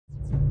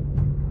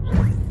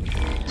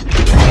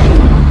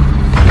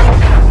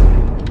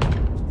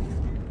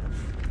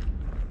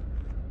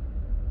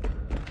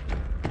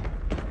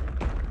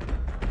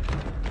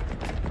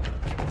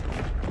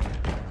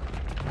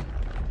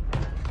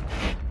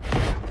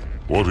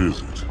What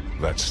is it?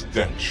 That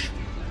stench.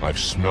 I've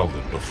smelled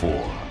it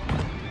before.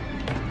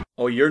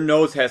 Oh, your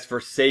nose has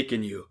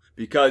forsaken you,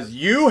 because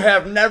you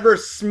have never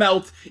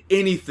smelt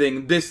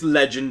anything this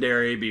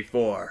legendary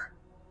before.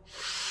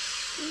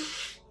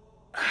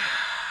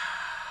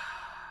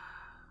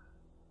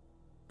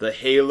 The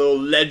Halo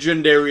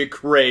Legendary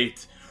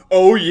Crate.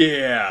 Oh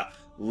yeah!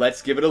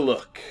 Let's give it a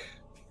look.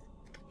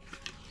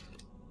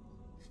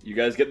 You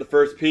guys get the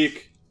first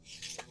peek.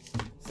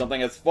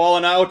 Something has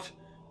fallen out,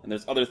 and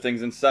there's other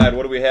things inside.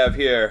 What do we have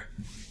here?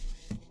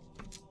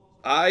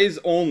 Eyes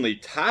only.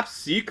 Top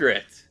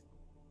secret.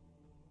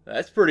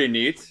 That's pretty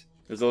neat.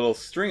 There's a little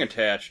string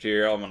attached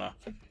here. I'm gonna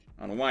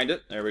unwind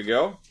it. There we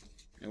go.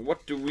 And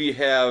what do we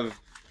have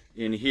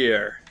in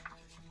here?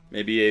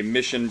 Maybe a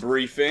mission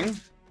briefing.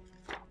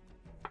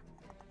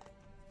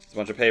 It's a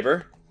bunch of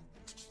paper.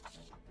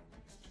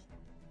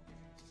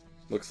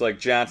 Looks like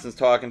Johnson's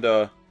talking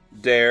to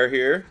Dare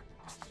here.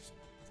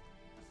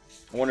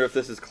 I wonder if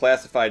this is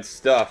classified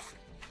stuff.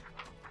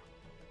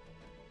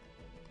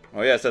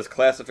 Oh yeah, it says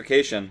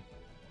classification.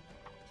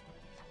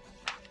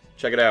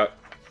 Check it out.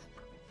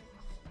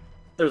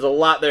 There's a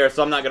lot there,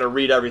 so I'm not going to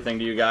read everything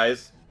to you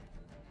guys.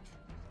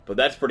 But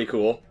that's pretty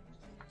cool.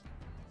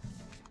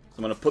 So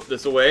I'm going to put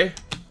this away.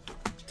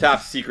 Top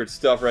secret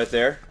stuff right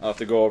there. I'll have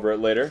to go over it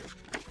later.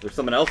 There's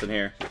something else in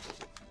here.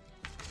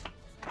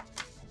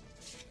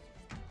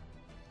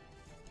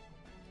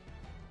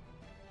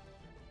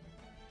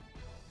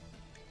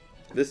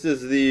 This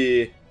is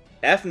the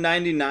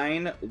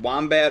F99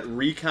 Wombat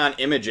Recon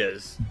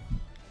Images.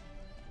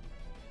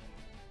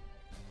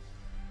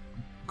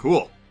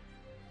 Cool.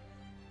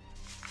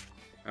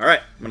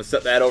 Alright, I'm going to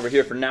set that over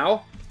here for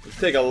now. Let's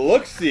take a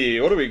look-see.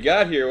 What do we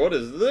got here? What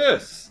is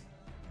this?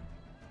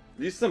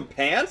 These some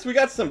pants? We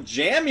got some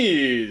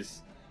jammies.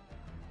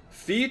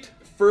 Feet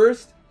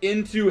first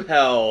into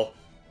hell.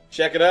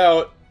 Check it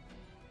out.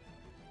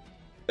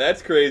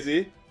 That's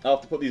crazy. I'll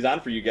have to put these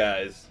on for you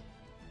guys.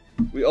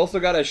 We also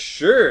got a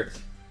shirt.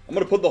 I'm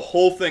going to put the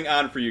whole thing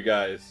on for you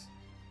guys.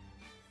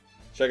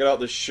 Check it out,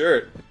 this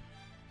shirt.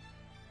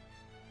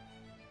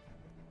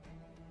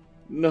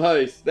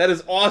 Nice. That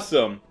is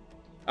awesome.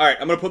 Alright,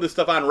 I'm going to put this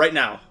stuff on right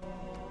now.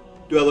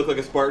 Do I look like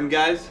a Spartan,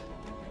 guys?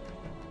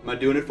 Am I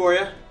doing it for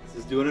you? Is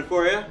this doing it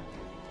for you?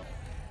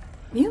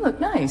 You look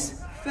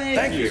nice.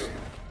 Thank you.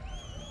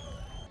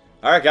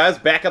 Alright guys,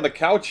 back on the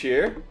couch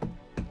here.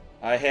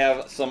 I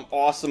have some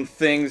awesome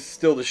things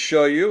still to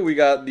show you. We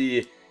got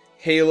the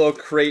Halo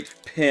Crate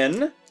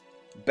pin.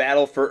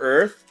 Battle for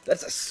Earth.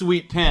 That's a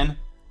sweet pin.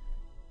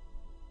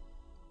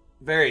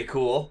 Very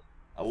cool.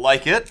 I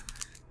like it.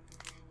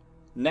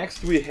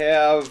 Next we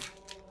have...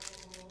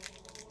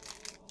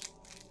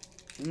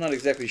 I'm not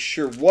exactly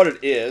sure what it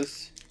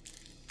is.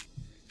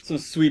 Some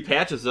sweet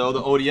patches though,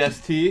 the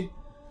ODST.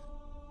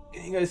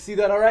 Can you guys see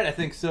that alright? I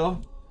think so.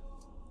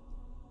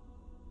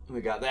 We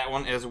got that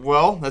one as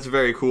well. That's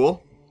very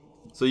cool.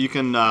 So you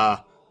can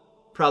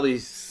probably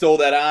sew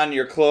that on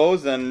your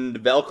clothes and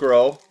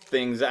Velcro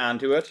things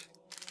onto it.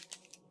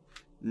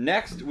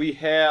 Next we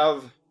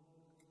have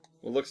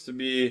what looks to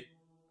be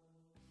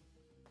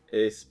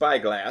a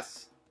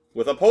spyglass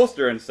with a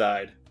poster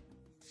inside.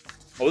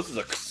 Oh, this is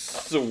a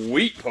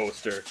sweet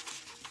poster.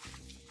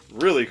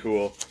 Really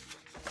cool.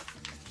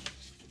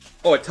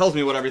 Oh, it tells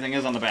me what everything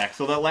is on the back.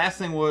 So that last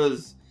thing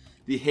was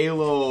the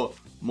Halo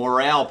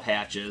morale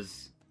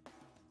patches.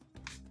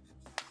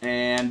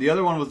 And the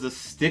other one was the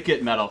stick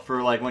it medal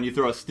for like when you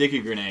throw a sticky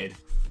grenade.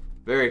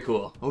 Very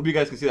cool. I hope you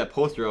guys can see that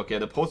poster okay.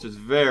 The poster's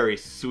very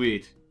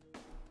sweet.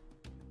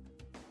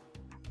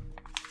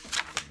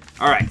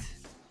 Alright.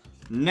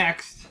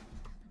 Next,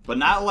 but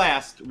not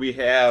last, we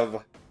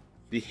have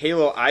the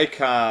Halo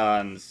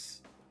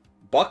Icons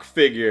Buck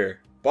figure.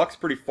 Buck's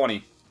pretty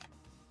funny.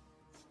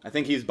 I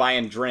think he's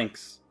buying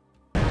drinks.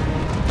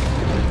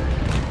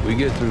 We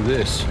get through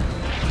this,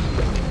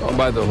 I'll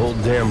buy the whole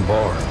damn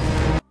bar.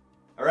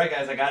 Alright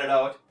guys, I got it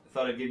out. I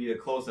thought I'd give you a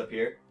close-up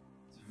here.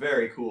 It's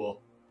very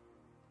cool.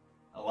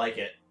 I like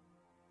it.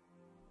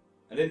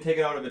 I didn't take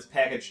it out of its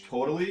package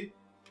totally,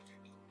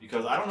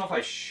 because I don't know if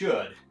I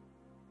should.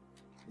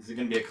 Is it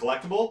going to be a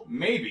collectible?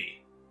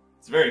 Maybe.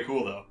 It's very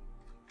cool though.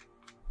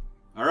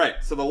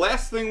 Alright, so the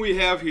last thing we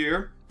have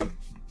here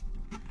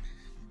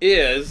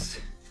is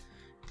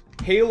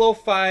Halo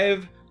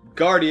 5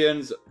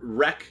 Guardians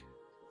Rec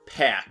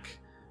Pack.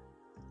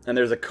 And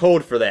there's a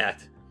code for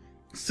that.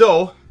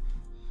 So,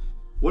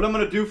 what I'm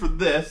going to do for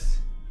this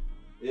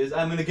is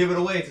I'm going to give it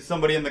away to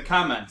somebody in the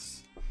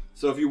comments.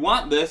 So if you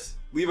want this,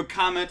 leave a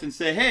comment and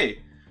say, hey,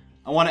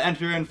 I want to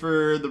enter in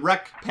for the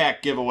Rec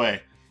Pack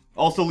giveaway.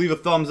 Also leave a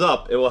thumbs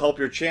up. It will help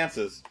your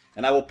chances.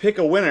 And I will pick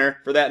a winner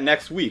for that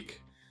next week.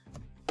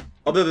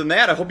 Other than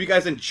that, I hope you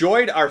guys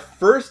enjoyed our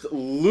first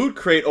Loot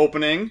Crate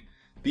opening.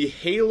 The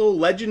Halo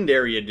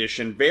Legendary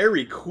Edition.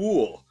 Very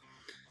cool.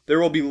 There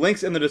will be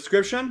links in the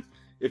description.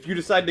 If you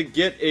decide to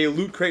get a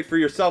Loot Crate for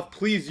yourself,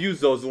 please use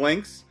those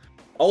links.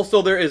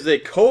 Also, there is a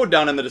code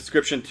down in the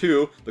description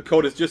too. The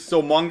code is just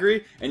so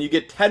mungry, and you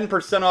get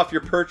 10% off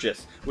your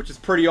purchase, which is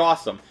pretty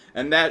awesome.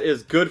 And that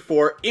is good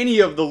for any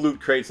of the Loot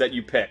Crates that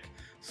you pick.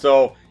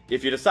 So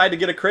if you decide to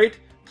get a crate,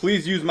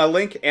 please use my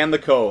link and the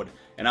code.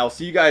 And I will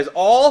see you guys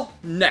all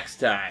next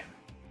time.